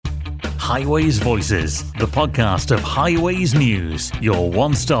Highways Voices, the podcast of Highways News, your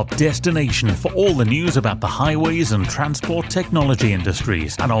one-stop destination for all the news about the highways and transport technology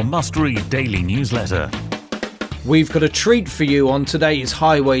industries, and our must-read daily newsletter. We've got a treat for you on today's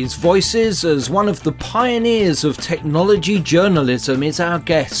Highways Voices, as one of the pioneers of technology journalism is our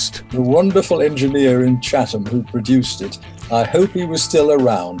guest. The wonderful engineer in Chatham who produced it. I hope he was still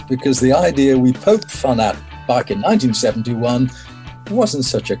around, because the idea we poked fun at back in 1971 wasn't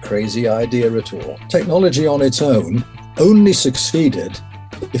such a crazy idea at all. Technology on its own only succeeded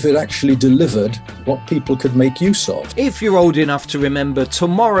if it actually delivered what people could make use of. If you're old enough to remember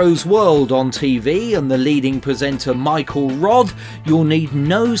Tomorrow's World on TV and the leading presenter Michael Rodd, you'll need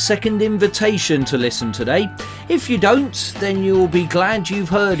no second invitation to listen today. If you don't, then you'll be glad you've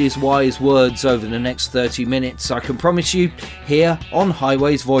heard his wise words over the next 30 minutes, I can promise you, here on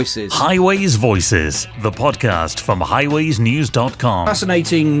Highways Voices. Highways Voices, the podcast from highwaysnews.com.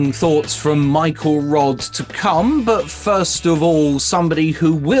 Fascinating thoughts from Michael Rodd to come, but first of all, somebody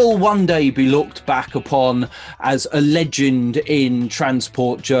who will one day be looked back upon as a legend in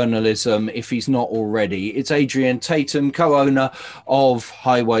transport journalism, if he's not already. It's Adrian Tatum, co-owner of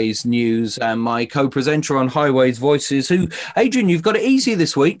Highways News and my co-presenter on Highways Voices, who, Adrian, you've got it easy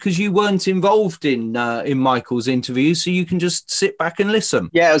this week because you weren't involved in Michael's interview, so you can just sit back and listen.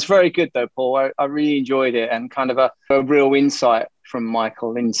 Yeah, it was very good though, Paul. I really enjoyed it, and kind of a real insight from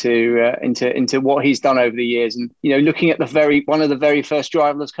Michael into what he's done over the years, and looking at one of the very first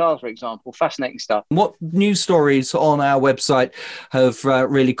driverless cars, for example. Fascinating stuff. What news stories on our website have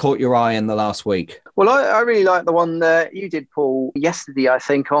really caught your eye in the last week? Well, I really like the one that you did, Paul, yesterday, I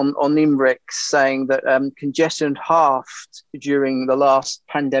think, on IMRIX, saying that congestion halved during the last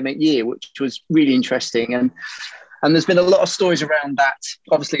pandemic year, which was really interesting. And there's been a lot of stories around that.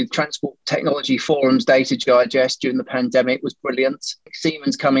 Obviously, the Transport Technology Forum's data digest during the pandemic was brilliant.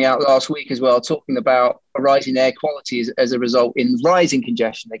 Siemens coming out last week as well, talking about a rise in air quality as a result in rising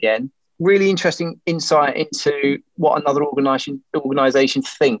congestion again. Really interesting insight into what another organisation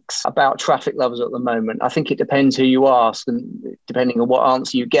thinks about traffic levels at the moment. I think it depends who you ask and depending on what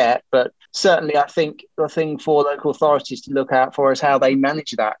answer you get. But certainly, I think the thing for local authorities to look out for is how they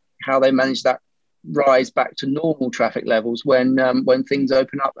manage that rise back to normal traffic levels when things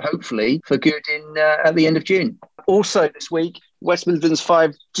open up, hopefully for good at the end of June. Also this week, West Midlands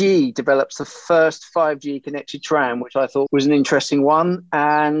 5G develops the first 5G connected tram, which I thought was an interesting one.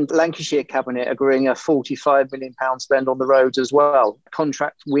 And Lancashire Cabinet agreeing a £45 million spend on the roads as well.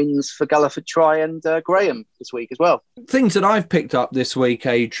 Contract wins for Galliford Try and Graham this week as well. Things that I've picked up this week,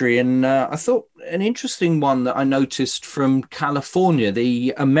 Adrian, I thought an interesting one that I noticed from California,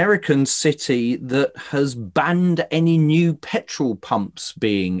 the American city that has banned any new petrol pumps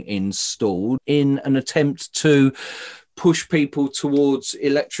being installed in an attempt to push people towards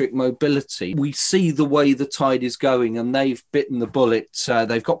electric mobility. We see the way the tide is going, and they've bitten the bullet.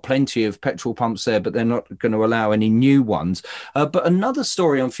 They've got plenty of petrol pumps there, but they're not going to allow any new ones. But another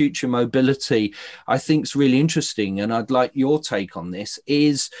story on future mobility I think is really interesting, and I'd like your take on this,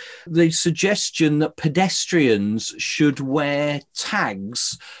 is the suggestion that pedestrians should wear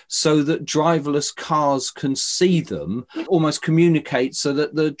tags so that driverless cars can see them, almost communicate so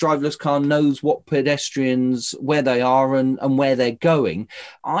that the driverless car knows what pedestrians, where they are, and where they're going.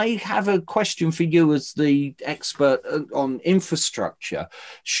 I have a question for you as the expert on infrastructure.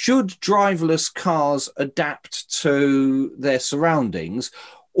 Should driverless cars adapt to their surroundings,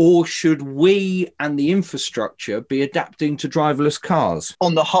 or should we and the infrastructure be adapting to driverless cars?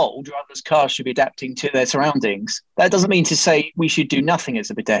 On the whole, driverless cars should be adapting to their surroundings. That doesn't mean to say we should do nothing as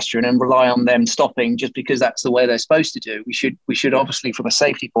a pedestrian and rely on them stopping just because that's the way they're supposed to do. We should obviously, from a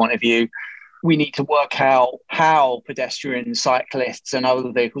safety point of view, we need to work out how pedestrians, cyclists and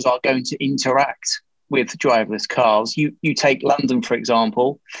other vehicles are going to interact with driverless cars. You take London, for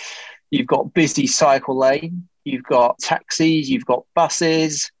example. You've got busy cycle lane, you've got taxis, you've got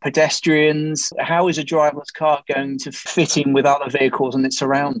buses, pedestrians. How is a driverless car going to fit in with other vehicles and its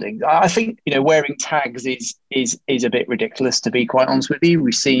surroundings? I think wearing tags is a bit ridiculous, to be quite honest with you.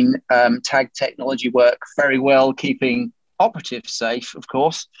 We've seen tag technology work very well, keeping operatives safe, of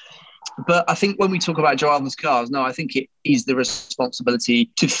course. But I think when we talk about driverless cars, no, I think it is the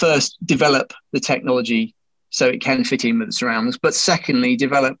responsibility to first develop the technology so it can fit in with the surroundings, but secondly,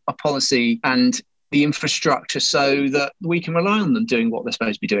 develop a policy and the infrastructure so that we can rely on them doing what they're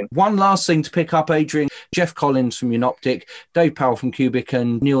supposed to be doing. One last thing to pick up, Adrian. Jeff Collins from Unoptic, Dave Powell from Cubic,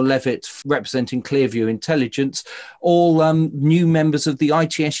 and Neil Levitt representing Clearview Intelligence, all new members of the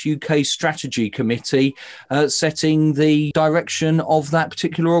ITS UK Strategy Committee, setting the direction of that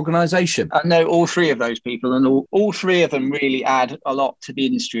particular organisation. I know all three of those people, and all three of them really add a lot to the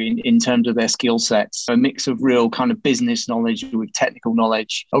industry in terms of their skill sets. A mix of real kind of business knowledge with technical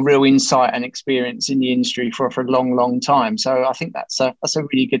knowledge, a real insight and experience in the industry for a long time. So I think that's a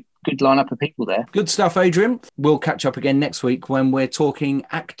really good lineup of people there. Good stuff, Adrian. We'll catch up again next week when we're talking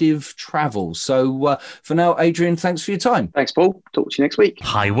active travel. So for now, Adrian, thanks for your time. Thanks, Paul. Talk to you next week.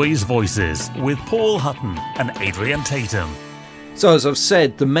 Highways Voices with Paul Hutton and Adrian Tatum. So as I've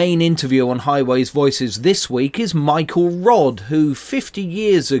said, the main interview on Highways Voices this week is Michael Rodd, who 50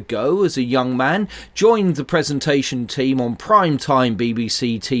 years ago, as a young man, joined the presentation team on primetime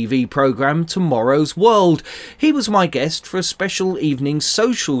BBC TV programme Tomorrow's World. He was my guest for a special evening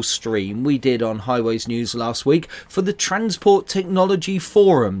social stream we did on Highways News last week for the Transport Technology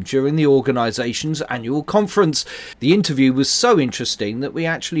Forum during the organisation's annual conference. The interview was so interesting that we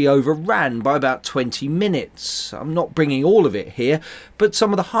actually overran by about 20 minutes. I'm not bringing all of it here, but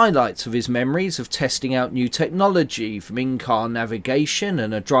some of the highlights of his memories of testing out new technology, from in-car navigation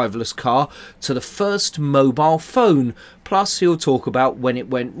and a driverless car to the first mobile phone. Plus, he'll talk about when it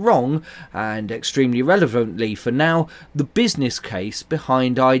went wrong and, extremely relevantly for now, the business case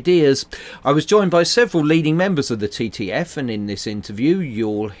behind ideas. I was joined by several leading members of the TTF, and in this interview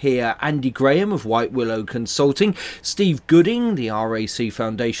you'll hear Andy Graham of White Willow Consulting, Steve Gooding, the RAC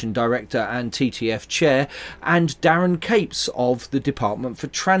Foundation Director and TTF Chair, and Darren Capes of the Department for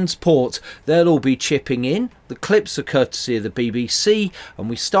Transport. They'll all be chipping in. The clips are courtesy of the BBC, and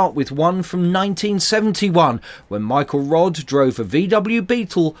we start with one from 1971 when Michael Rodd drove a VW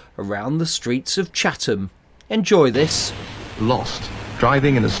Beetle around the streets of Chatham. Enjoy this. Lost,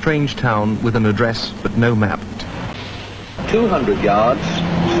 driving in a strange town with an address but no map. 200 yards,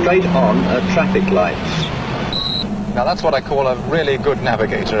 straight on at traffic lights. Now that's what I call a really good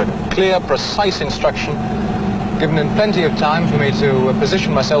navigator, a clear, precise instruction given in plenty of time for me to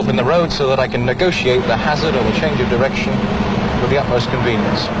position myself in the road so that I can negotiate the hazard or the change of direction with the utmost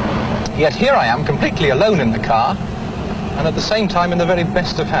convenience. Yet here I am, completely alone in the car, and at the same time in the very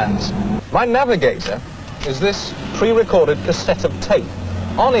best of hands. My navigator is this pre-recorded cassette of tape.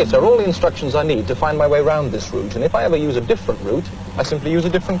 On it are all the instructions I need to find my way around this route, and if I ever use a different route, I simply use a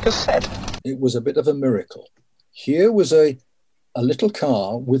different cassette. It was a bit of a miracle. Here was a little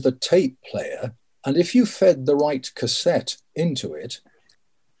car with a tape player, and if you fed the right cassette into it,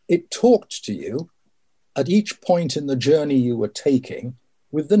 it talked to you at each point in the journey you were taking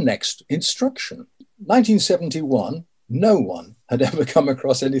with the next instruction. 1971, no one had ever come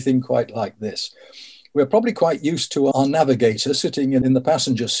across anything quite like this. We're probably quite used to our navigator sitting in the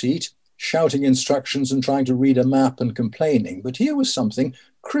passenger seat, shouting instructions and trying to read a map and complaining. But here was something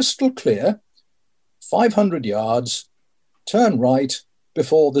crystal clear, 500 yards, turn right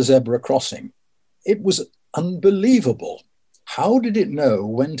before the zebra crossing. It was unbelievable. How did it know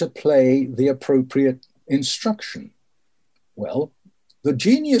when to play the appropriate instruction? Well, the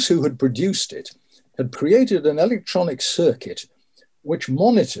genius who had produced it had created an electronic circuit which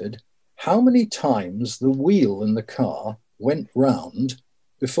monitored how many times the wheel in the car went round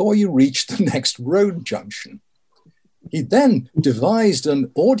before you reached the next road junction. He then devised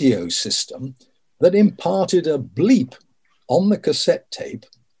an audio system that imparted a bleep on the cassette tape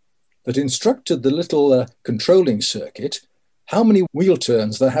that instructed the little controlling circuit how many wheel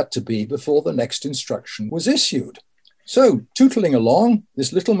turns there had to be before the next instruction was issued. So, tootling along,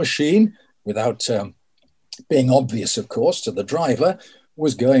 this little machine, without being obvious, of course, to the driver,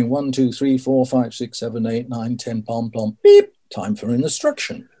 was going 1, 2, 3, 4, 5, 6, 7, 8, 9, 10, pom, pom, beep, time for an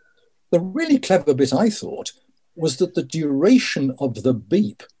instruction. The really clever bit, I thought, was that the duration of the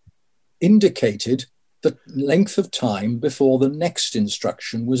beep indicated the length of time before the next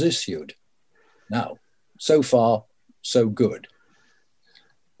instruction was issued. Now, so far, so good.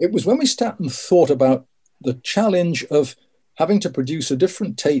 It was when we sat and thought about the challenge of having to produce a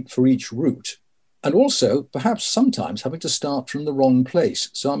different tape for each route, and also perhaps sometimes having to start from the wrong place.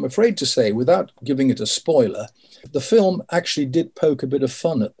 So I'm afraid to say, without giving it a spoiler, the film actually did poke a bit of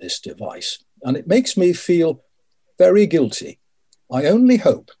fun at this device, and it makes me feel very guilty. I only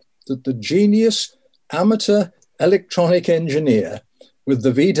hope that the genius amateur electronic engineer with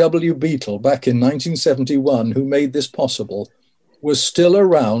the VW Beetle back in 1971 who made this possible was still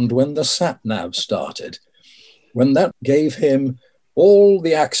around when the sat-nav started, when that gave him all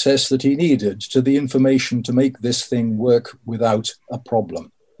the access that he needed to the information to make this thing work without a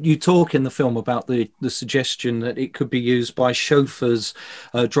problem. You talk in the film about the suggestion that it could be used by chauffeurs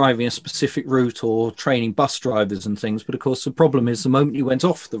driving a specific route or training bus drivers and things. But of course, the problem is the moment you went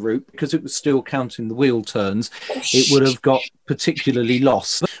off the route, because it was still counting the wheel turns, it would have got particularly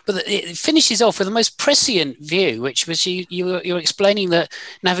lost. But it finishes off with the most prescient view, which was you were explaining that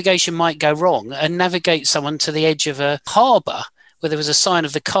navigation might go wrong and navigate someone to the edge of a harbour where there was a sign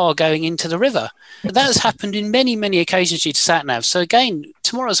of the car going into the river. But that has happened in many, many occasions due to sat-nav. So again,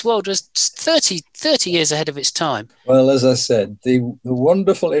 Tomorrow's World was 30 years ahead of its time. Well, as I said, the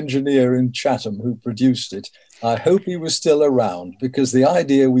wonderful engineer in Chatham who produced it, I hope he was still around, because the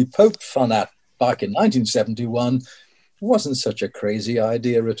idea we poked fun at back in 1971 wasn't such a crazy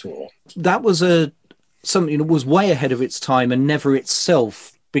idea at all. That was something that was way ahead of its time and never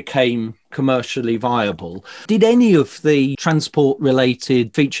itself became commercially viable. Did any of the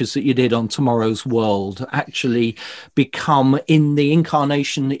transport-related features that you did on Tomorrow's World actually become, in the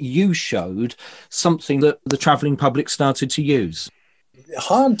incarnation that you showed, something that the travelling public started to use?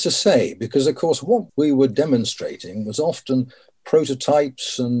 Hard to say, because, of course, what we were demonstrating was often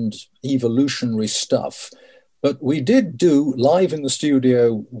prototypes and evolutionary stuff. But we did do live in the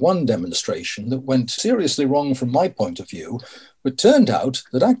studio one demonstration that went seriously wrong from my point of view, but turned out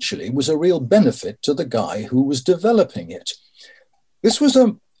that actually was a real benefit to the guy who was developing it. This was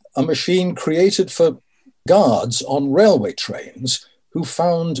a machine created for guards on railway trains who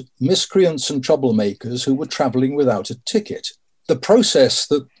found miscreants and troublemakers who were travelling without a ticket. The process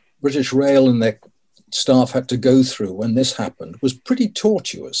that British Rail and their staff had to go through when this happened was pretty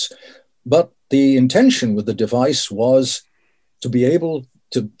tortuous. But the intention with the device was to be able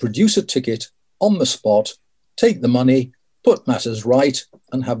to produce a ticket on the spot, take the money, put matters right,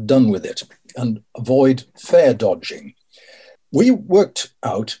 and have done with it, and avoid fare dodging. We worked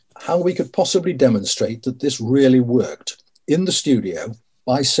out how we could possibly demonstrate that this really worked in the studio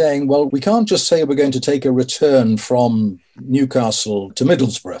by saying, well, we can't just say we're going to take a return from Newcastle to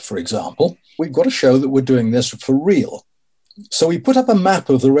Middlesbrough, for example. We've got to show that we're doing this for real. So we put up a map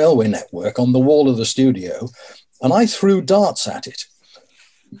of the railway network on the wall of the studio, and I threw darts at it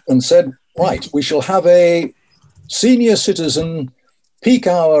and said, right, we shall have a senior citizen peak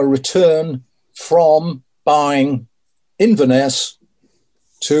hour return from buying Inverness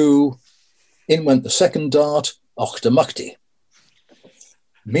to, in went the second dart, Auchtermuchty.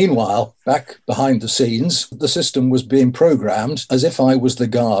 Meanwhile, back behind the scenes, the system was being programmed as if I was the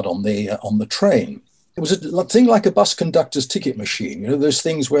guard on the train. It was a thing like a bus conductor's ticket machine, you know, those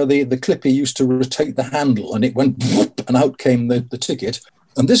things where the clipper used to rotate the handle and it went whoop, and out came the ticket.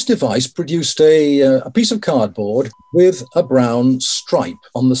 And this device produced a piece of cardboard with a brown stripe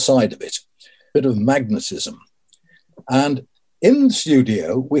on the side of it, a bit of magnetism. And in the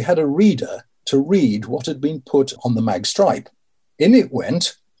studio, we had a reader to read what had been put on the mag stripe. In it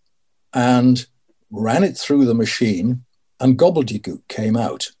went and ran it through the machine, and gobbledygook came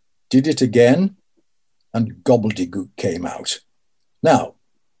out. Did it again, and gobbledygook came out. Now,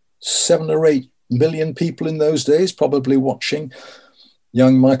 7 or 8 million people in those days probably watching.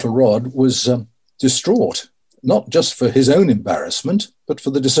 Young Michael Rodd was distraught, not just for his own embarrassment, but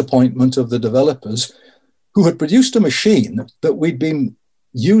for the disappointment of the developers who had produced a machine that we'd been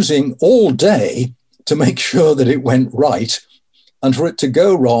using all day to make sure that it went right, and for it to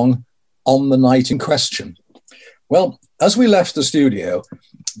go wrong on the night in question. Well, as we left the studio,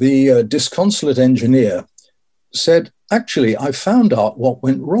 the disconsolate engineer said, actually, I found out what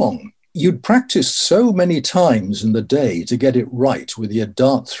went wrong. You'd practiced so many times in the day to get it right with your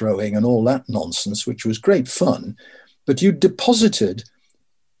dart throwing and all that nonsense, which was great fun, but you deposited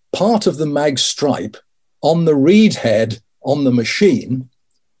part of the mag stripe on the read head on the machine,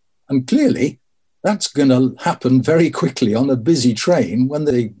 and clearly that's going to happen very quickly on a busy train when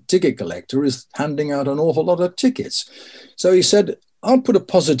the ticket collector is handing out an awful lot of tickets. So he said, I'll put a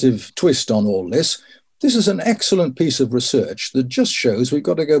positive twist on all this. This is an excellent piece of research that just shows we've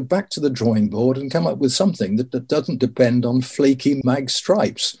got to go back to the drawing board and come up with something that doesn't depend on flaky mag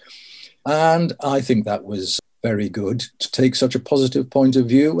stripes. And I think that was very good to take such a positive point of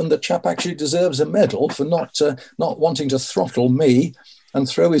view. And the chap actually deserves a medal for not wanting to throttle me and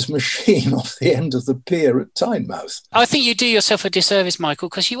throw his machine off the end of the pier at Tynemouth. I think you do yourself a disservice, Michael,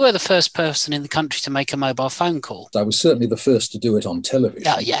 because you were the first person in the country to make a mobile phone call. I was certainly the first to do it on television.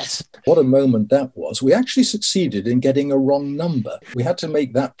 Oh, yes. What a moment that was. We actually succeeded in getting a wrong number. We had to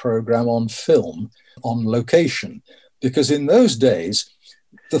make that program on film, on location, because in those days,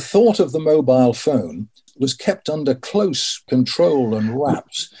 the thought of the mobile phone was kept under close control and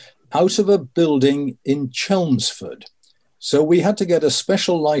wraps out of a building in Chelmsford. So we had to get a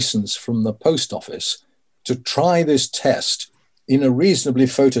special license from the post office to try this test in a reasonably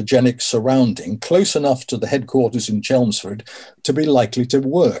photogenic surrounding, close enough to the headquarters in Chelmsford to be likely to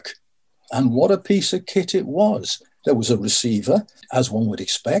work. And what a piece of kit it was. There was a receiver, as one would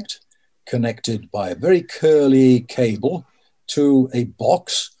expect, connected by a very curly cable to a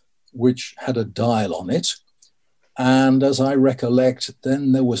box which had a dial on it. And as I recollect,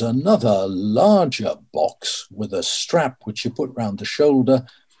 then there was another larger box with a strap which you put round the shoulder,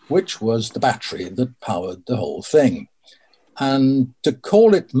 which was the battery that powered the whole thing. And to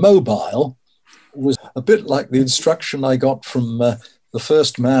call it mobile was a bit like the instruction I got from the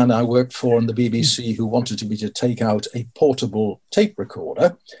first man I worked for in the BBC, who wanted me to take out a portable tape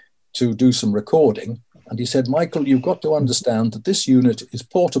recorder to do some recording. And he said, Michael, you've got to understand that this unit is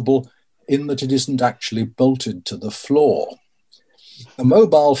portable in that it isn't actually bolted to the floor. A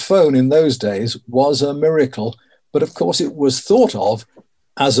mobile phone in those days was a miracle, but of course it was thought of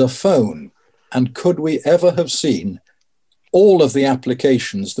as a phone. And could we ever have seen all of the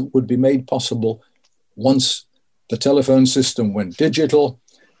applications that would be made possible once the telephone system went digital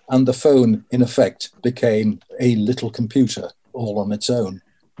and the phone, in effect, became a little computer all on its own?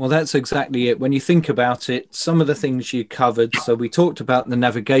 Well, that's exactly it. When you think about it, some of the things you covered, so we talked about the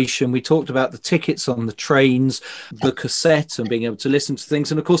navigation, we talked about the tickets on the trains, the cassette and being able to listen to things.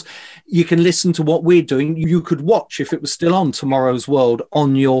 And of course, you can listen to what we're doing. You could watch, if it was still on, Tomorrow's World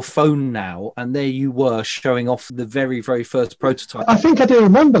on your phone now. And there you were showing off the very, very first prototype. I think I do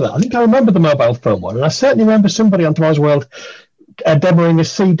remember that. I think I remember the mobile phone one. And I certainly remember somebody on Tomorrow's World demoing a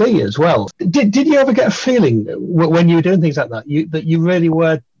CD as well. Did you ever get a feeling when you were doing things like that, that you really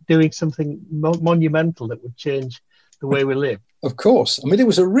were doing something monumental that would change the way we live? Of course. I mean, it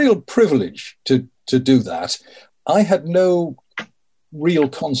was a real privilege to do that. I had no real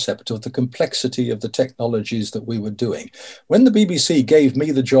concept of the complexity of the technologies that we were doing. When the BBC gave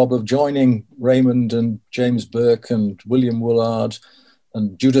me the job of joining Raymond and James Burke and William Woolard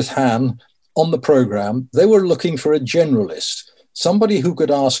and Judith Hann on the programme, they were looking for a generalist, somebody who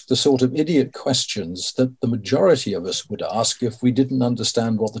could ask the sort of idiot questions that the majority of us would ask if we didn't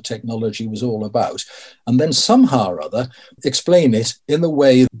understand what the technology was all about, and then somehow or other explain it in a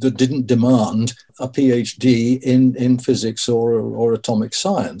way that didn't demand a PhD in physics or atomic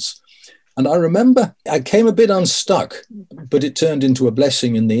science. And I remember I came a bit unstuck, but it turned into a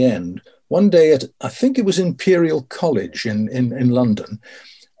blessing in the end. One day at, I think it was Imperial College in London,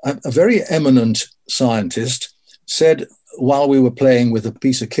 a very eminent scientist said, while we were playing with a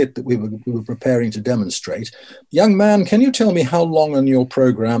piece of kit that we were preparing to demonstrate, young man, can you tell me how long on your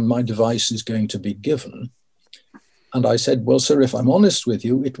program my device is going to be given? And I said, well, sir, if I'm honest with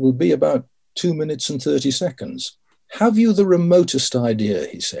you, it will be about 2 minutes and 30 seconds. Have you the remotest idea,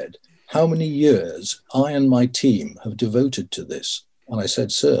 he said, how many years I and my team have devoted to this? And I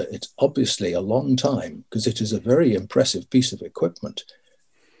said, sir, it's obviously a long time because it is a very impressive piece of equipment.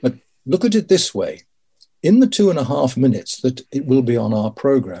 But look at it this way. In the 2.5 minutes that it will be on our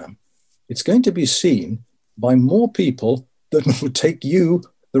program, it's going to be seen by more people than it would take you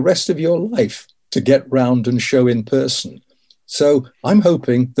the rest of your life to get round and show in person. So I'm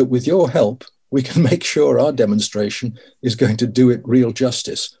hoping that with your help, we can make sure our demonstration is going to do it real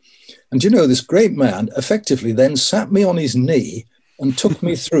justice. And you know, this great man effectively then sat me on his knee and took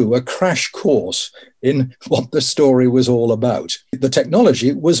me through a crash course in what the story was all about. The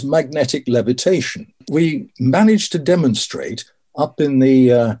technology was magnetic levitation. We managed to demonstrate up in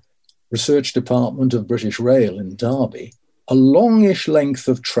the research department of British Rail in Derby, a longish length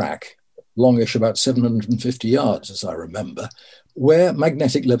of track, longish about 750 yards, as I remember, where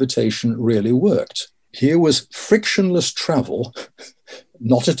magnetic levitation really worked. Here was frictionless travel,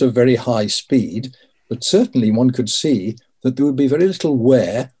 not at a very high speed, but certainly one could see that there would be very little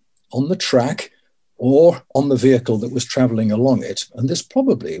wear on the track or on the vehicle that was traveling along it. And this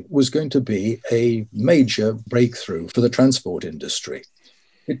probably was going to be a major breakthrough for the transport industry.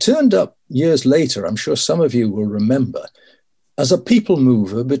 It turned up years later, I'm sure some of you will remember, as a people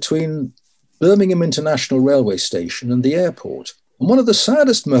mover between Birmingham International Railway Station and the airport. And one of the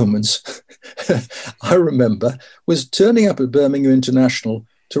saddest moments I remember was turning up at Birmingham International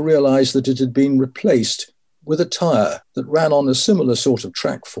to realize that it had been replaced with a tyre that ran on a similar sort of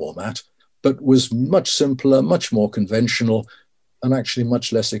track format, but was much simpler, much more conventional, and actually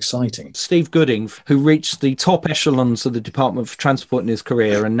much less exciting. Steve Gooding, who reached the top echelons of the Department for Transport in his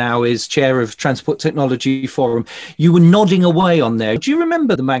career and now is chair of Transport Technology Forum, you were nodding away on there. Do you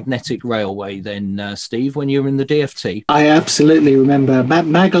remember the magnetic railway then, Steve, when you were in the DFT? I absolutely remember.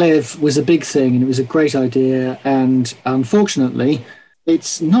 Maglev was a big thing and it was a great idea. And unfortunately,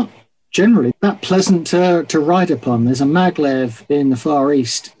 it's not generally that pleasant to ride upon. There's a maglev in the Far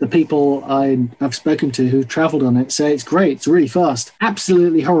East. The people I've spoken to who travelled on it say it's great, it's really fast.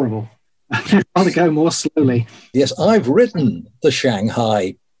 Absolutely horrible. I'd rather go more slowly. Yes, I've ridden the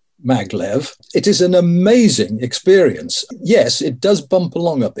Shanghai maglev. It is an amazing experience. Yes, it does bump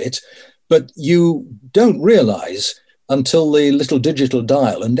along a bit, but you don't realise until the little digital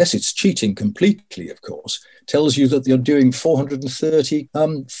dial, unless it's cheating completely, of course, tells you that you're doing 430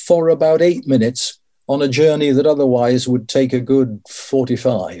 for about 8 minutes on a journey that otherwise would take a good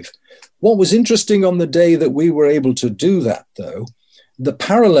 45. What was interesting on the day that we were able to do that, though, the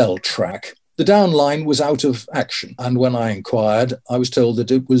parallel track, the down line was out of action. And when I inquired, I was told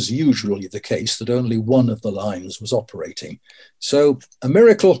that it was usually the case that only one of the lines was operating. So a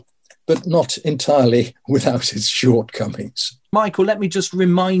miracle, but not entirely without its shortcomings. Michael, let me just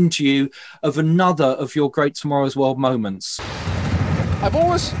remind you of another of your Great Tomorrow's World moments. I've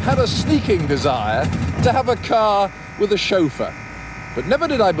always had a sneaking desire to have a car with a chauffeur, but never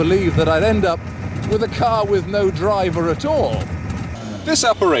did I believe that I'd end up with a car with no driver at all. This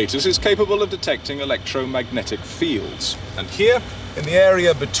apparatus is capable of detecting electromagnetic fields, and here, in the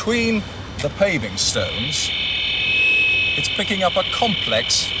area between the paving stones, it's picking up a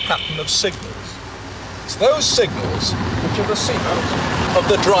complex pattern of signals. It's those signals which are the signals of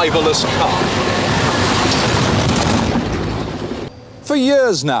the driverless car. For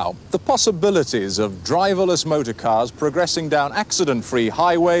years now, the possibilities of driverless motor cars progressing down accident-free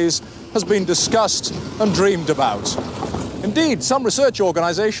highways has been discussed and dreamed about. Indeed, some research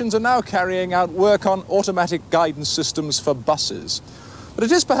organisations are now carrying out work on automatic guidance systems for buses. But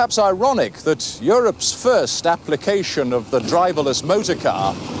it is perhaps ironic that Europe's first application of the driverless motor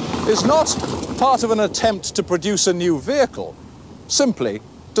car is not part of an attempt to produce a new vehicle, simply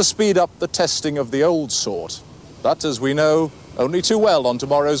to speed up the testing of the old sort. But as we know only too well on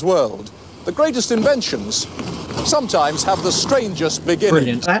Tomorrow's World, the greatest inventions sometimes have the strangest beginnings.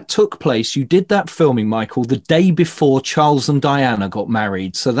 Brilliant. That took place, you did that filming, Michael, the day before Charles and Diana got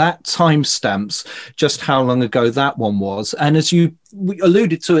married. So that timestamps just how long ago that one was. And as you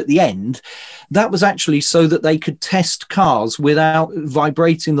alluded to at the end, that was actually so that they could test cars without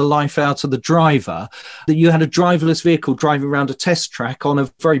vibrating the life out of the driver, that you had a driverless vehicle driving around a test track on a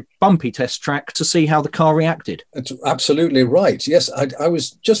very bumpy test track to see how the car reacted. That's absolutely right. Yes, I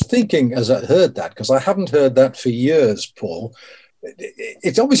was just thinking as I heard that, because I haven't heard that for years, Paul.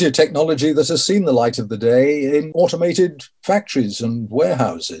 It's obviously a technology that has seen the light of the day in automated factories and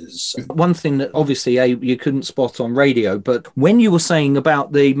warehouses. One thing that obviously you couldn't spot on radio, but when you were saying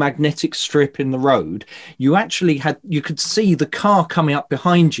about the magnetic strip in the road, you could see the car coming up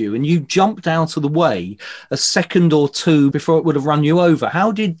behind you and you jumped out of the way a second or two before it would have run you over.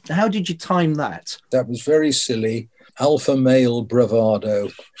 How did you time that? That was very silly. Alpha male bravado,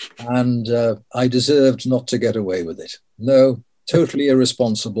 and I deserved not to get away with it. No, totally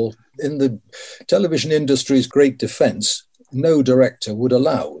irresponsible. In the television industry's great defense, no director would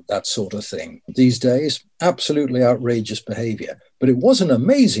allow that sort of thing. These days, absolutely outrageous behavior. But it was an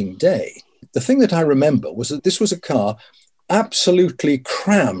amazing day. The thing that I remember was that this was a car absolutely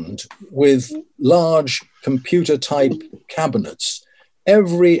crammed with large computer-type cabinets.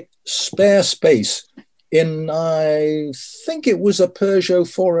 Every spare space in, I think it was a Peugeot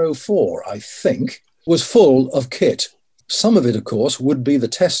 404, was full of kit. Some of it, of course, would be the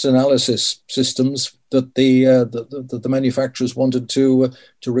test analysis systems that the manufacturers wanted to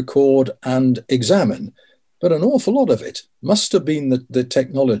record and examine. But an awful lot of it must have been the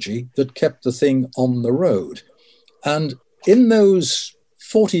technology that kept the thing on the road. And in those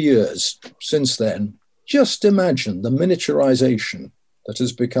 40 years since then, just imagine the miniaturization that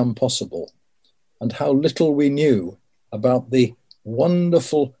has become possible and how little we knew about the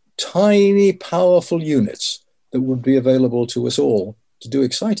wonderful, tiny, powerful units that would be available to us all to do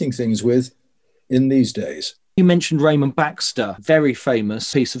exciting things with in these days. You mentioned Raymond Baxter, very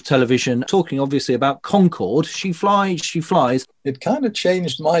famous piece of television, talking obviously about Concorde. She flies, she flies. It kind of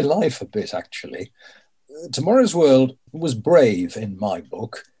changed my life a bit, actually. Tomorrow's World was brave, in my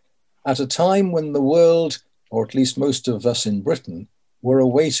book, at a time when the world, or at least most of us in Britain, were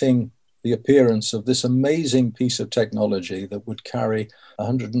awaiting the appearance of this amazing piece of technology that would carry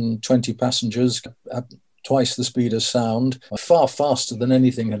 120 passengers at twice the speed of sound, far faster than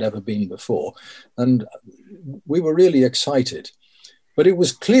anything had ever been before. And we were really excited. But it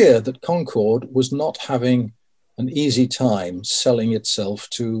was clear that Concorde was not having an easy time selling itself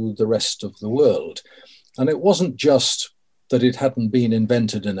to the rest of the world. And it wasn't just that it hadn't been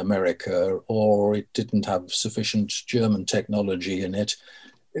invented in America or it didn't have sufficient German technology in it.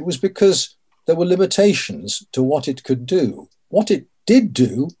 It was because there were limitations to what it could do. What it did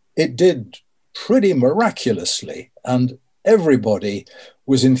do, it did pretty miraculously, and everybody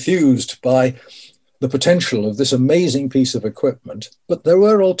was enthused by the potential of this amazing piece of equipment. But there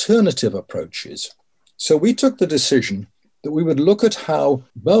were alternative approaches. So we took the decision that we would look at how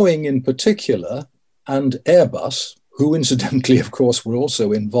Boeing in particular and Airbus, who incidentally, of course, were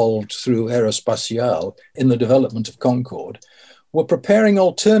also involved through Aerospatiale in the development of Concorde, were preparing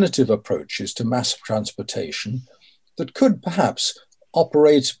alternative approaches to mass transportation that could perhaps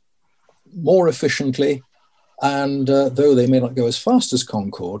operate more efficiently, and though they may not go as fast as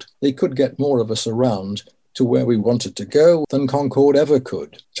Concorde, they could get more of us around to where we wanted to go than Concorde ever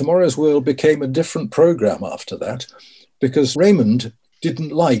could. Tomorrow's World became a different program after that, because Raymond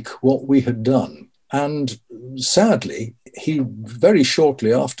didn't like what we had done. And sadly, he very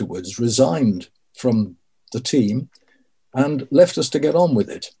shortly afterwards resigned from the team and left us to get on with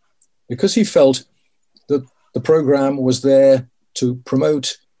it, because he felt that the program was there to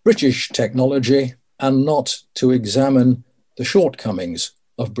promote British technology and not to examine the shortcomings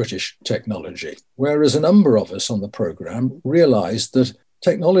of British technology. Whereas a number of us on the program realized that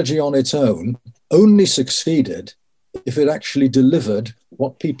technology on its own only succeeded if it actually delivered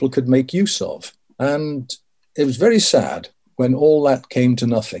what people could make use of. And it was very sad when all that came to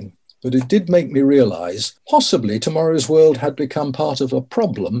nothing. But it did make me realize possibly Tomorrow's World had become part of a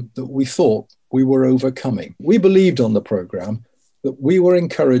problem that we thought we were overcoming. We believed on the program that we were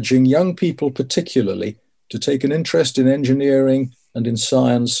encouraging young people particularly to take an interest in engineering and in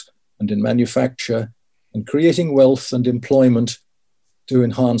science and in manufacture and creating wealth and employment to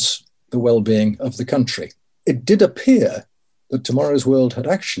enhance the well-being of the country. It did appear that Tomorrow's World had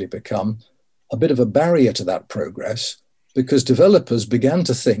actually become a bit of a barrier to that progress, because developers began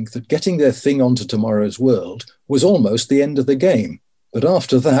to think that getting their thing onto Tomorrow's World was almost the end of the game. But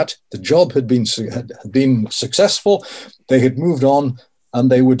after that, the job had been successful, they had moved on, and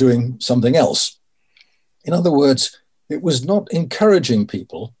they were doing something else. In other words, it was not encouraging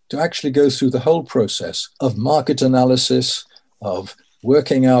people to actually go through the whole process of market analysis, of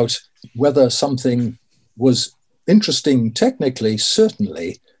working out whether something was interesting technically,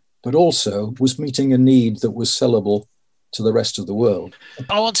 certainly, but also was meeting a need that was sellable to the rest of the world.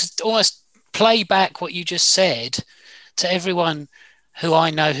 I want to almost play back what you just said to everyone who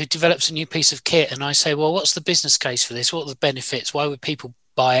I know who develops a new piece of kit, and I say, well, what's the business case for this? What are the benefits? Why would people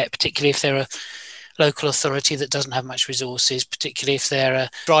buy it, particularly if they're a local authority that doesn't have much resources, particularly if they're a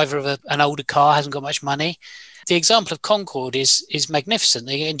driver of an older car, hasn't got much money? The example of Concorde is magnificent.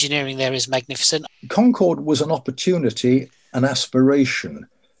 The engineering there is magnificent. Concorde was an opportunity, an aspiration.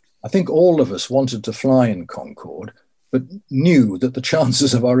 I think all of us wanted to fly in Concorde, but knew that the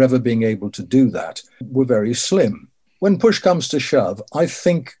chances of our ever being able to do that were very slim. When push comes to shove, I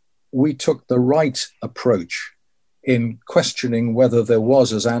think we took the right approach in questioning whether there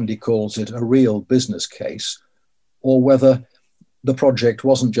was, as Andy calls it, a real business case, or whether the project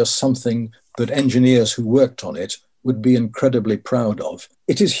wasn't just something that engineers who worked on it would be incredibly proud of.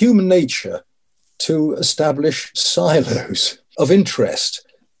 It is human nature to establish silos of interest,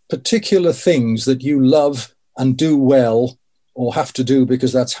 particular things that you love and do well or have to do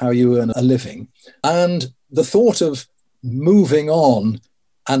because that's how you earn a living. And the thought of moving on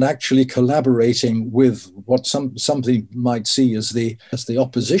and actually collaborating with what somebody might see as the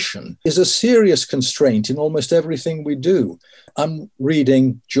opposition is a serious constraint in almost everything we do. I'm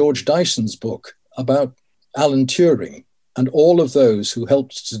reading George Dyson's book about Alan Turing and all of those who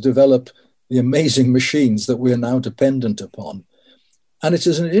helped to develop the amazing machines that we're now dependent upon. And it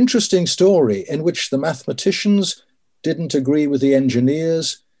is an interesting story in which the mathematicians didn't agree with the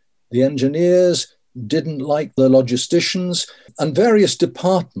engineers didn't like the logisticians, and various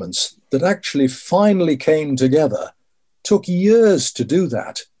departments that actually finally came together took years to do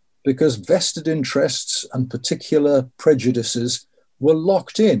that because vested interests and particular prejudices were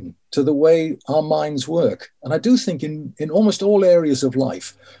locked in to the way our minds work. And I do think in almost all areas of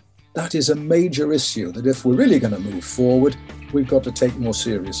life, that is a major issue that if we're really going to move forward, we've got to take more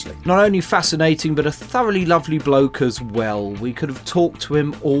seriously. Not only fascinating, but a thoroughly lovely bloke as well. We could have talked to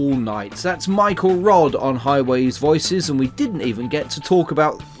him all night. That's Michael Rodd on Highways Voices, and we didn't even get to talk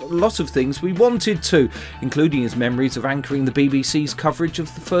about a lot of things we wanted to, including his memories of anchoring the BBC's coverage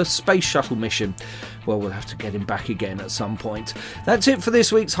of the first space shuttle mission. Well, we'll have to get him back again at some point. That's it for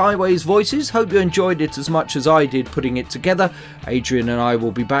this week's Highways Voices. Hope you enjoyed it as much as I did putting it together. Adrian and I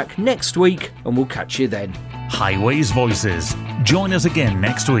will be back next week, and we'll catch you then. Highways Voices. Join us again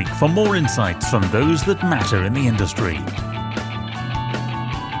next week for more insights from those that matter in the industry.